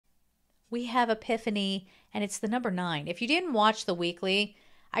we have Epiphany, and it's the number 9. If you didn't watch the weekly,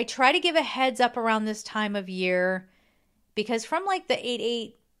 I try to give a heads up around this time of year, because from like the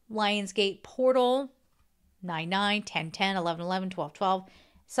 8-8 Lionsgate portal, 9-9, 10-10, 11-11, 12-12,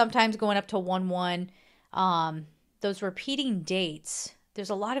 sometimes going up to 1-1, those repeating dates, there's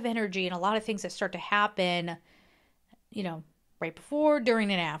a lot of energy and a lot of things that start to happen, right before,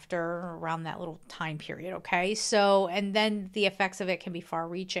 during, and after, around that little time period, okay? So, and then the effects of it can be far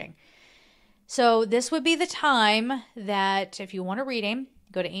reaching. So this would be the time that if you want a reading,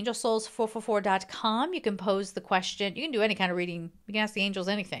 go to angelsouls444.com. You can pose the question. You can do any kind of reading. You can ask the angels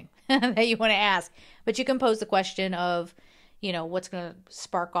anything that you want to ask. But you can pose the question of, what's going to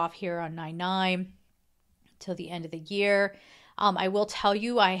spark off here on 9-9 till the end of the year. I will tell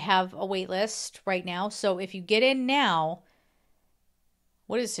you, I have a wait list right now. So if you get in now,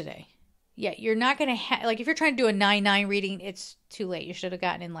 what is today? Yeah, you're not going to have, if you're trying to do a 9-9 reading, it's too late. You should have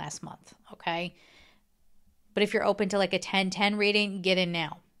gotten in last month, okay? But if you're open to like a 10-10 reading, get in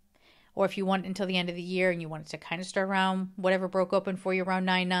now. Or if you want until the end of the year and you want it to kind of start around whatever broke open for you around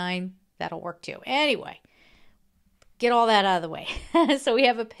 9-9, that'll work too. Anyway, get all that out of the way. So we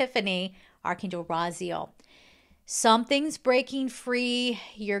have Epiphany, Archangel Raziel. Something's breaking free.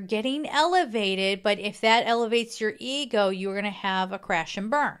 You're getting elevated, but if that elevates your ego, you're going to have a crash and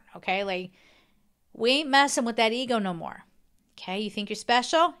burn, okay? Like, we ain't messing with that ego no more, okay? You think you're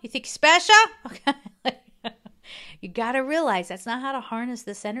special? You think you're special? Okay. You got to realize that's not how to harness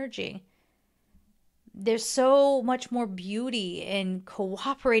this energy. There's so much more beauty in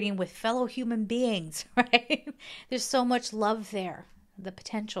cooperating with fellow human beings, right? There's so much love there. The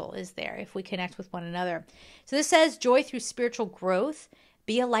potential is there if we connect with one another. So this says, joy through spiritual growth,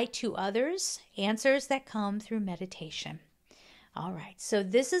 be a light to others, answers that come through meditation. All right, so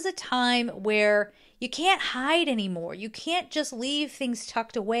this is a time where you can't hide anymore. You can't just leave things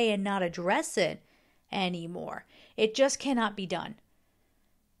tucked away and not address it anymore. It just cannot be done.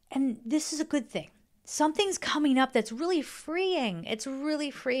 And this is a good thing. Something's coming up that's really freeing. It's really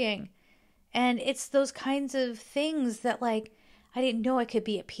freeing. And it's those kinds of things that I didn't know I could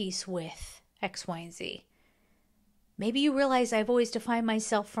be at peace with X, Y, and Z. Maybe you realize I've always defined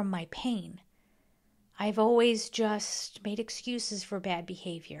myself from my pain. I've always just made excuses for bad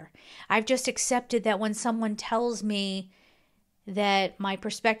behavior. I've just accepted that when someone tells me that my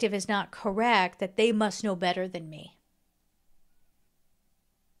perspective is not correct, that they must know better than me.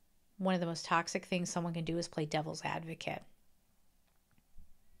 One of the most toxic things someone can do is play devil's advocate.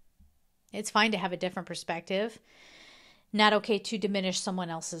 It's fine to have a different perspective. Not okay to diminish someone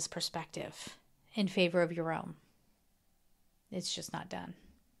else's perspective in favor of your own. It's just not done.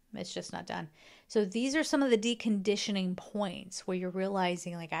 It's just not done. So these are some of the deconditioning points where you're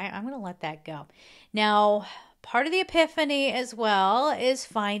realizing, I'm going to let that go. Now, part of the epiphany as well is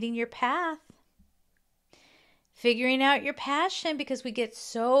finding your path. Figuring out your passion, because we get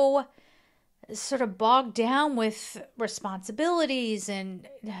so sort of bogged down with responsibilities, and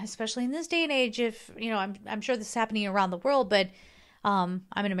especially in this day and age, if I'm sure this is happening around the world, but I'm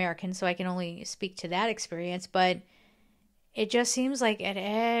an American, so I can only speak to that experience. But it just seems like at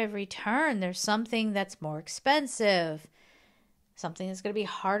every turn there's something that's more expensive, something that's going to be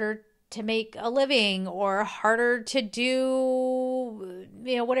harder to make a living, or harder to do,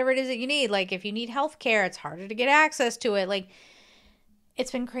 whatever it is that you need. Like if you need healthcare, it's harder to get access to it.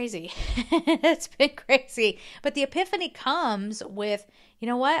 It's been crazy. It's been crazy. But the epiphany comes with, you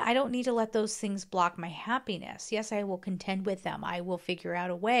know what? I don't need to let those things block my happiness. Yes, I will contend with them. I will figure out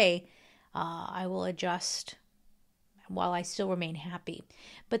a way. I will adjust while I still remain happy.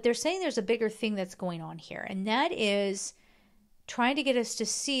 But they're saying there's a bigger thing that's going on here. And that is trying to get us to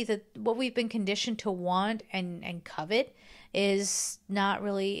see that what we've been conditioned to want and covet is not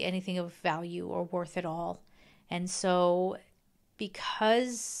really anything of value or worth at all. And so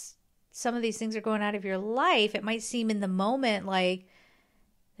because some of these things are going out of your life, it might seem in the moment like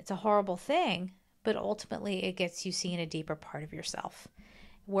it's a horrible thing, but ultimately it gets you seeing a deeper part of yourself,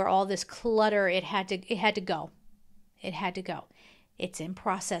 where all this clutter, it had to go. It had to go. It's in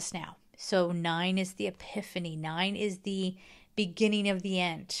process now. So 9 is the epiphany. 9 is the beginning of the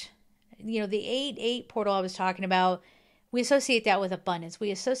end. The 8-8 portal I was talking about, we associate that with abundance. We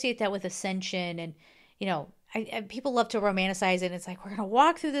associate that with ascension. And, people love to romanticize it. It's like, we're going to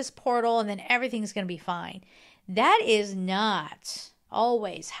walk through this portal and then everything's going to be fine. That is not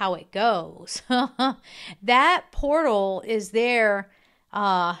always how it goes. That portal is there.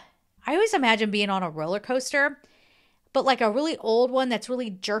 I always imagine being on a roller coaster, but like a really old one that's really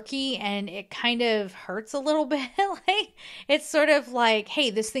jerky and it kind of hurts a little bit. It's sort of like, hey,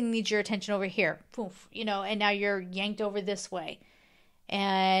 this thing needs your attention over here. Poof, and now you're yanked over this way.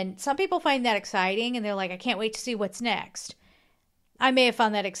 And some people find that exciting and they're like, I can't wait to see what's next. I may have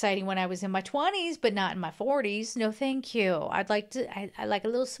found that exciting when I was in my 20s, but not in my 40s. No, thank you. I like a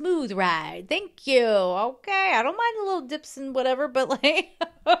little smooth ride. Thank you. Okay. I don't mind a little dips and whatever, but like,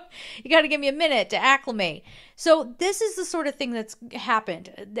 you got to give me a minute to acclimate. So this is the sort of thing that's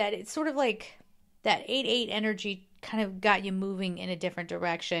happened, that it's sort of like that 8-8 energy kind of got you moving in a different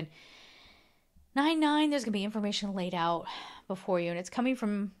direction. 9-9, there's going to be information laid out before you, and it's coming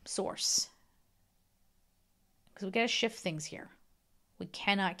from source. Because we got to shift things here. We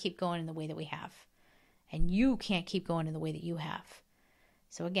cannot keep going in the way that we have. And you can't keep going in the way that you have.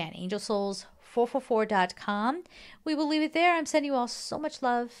 So again, angelsouls444.com. We will leave it there. I'm sending you all so much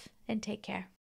love, and take care.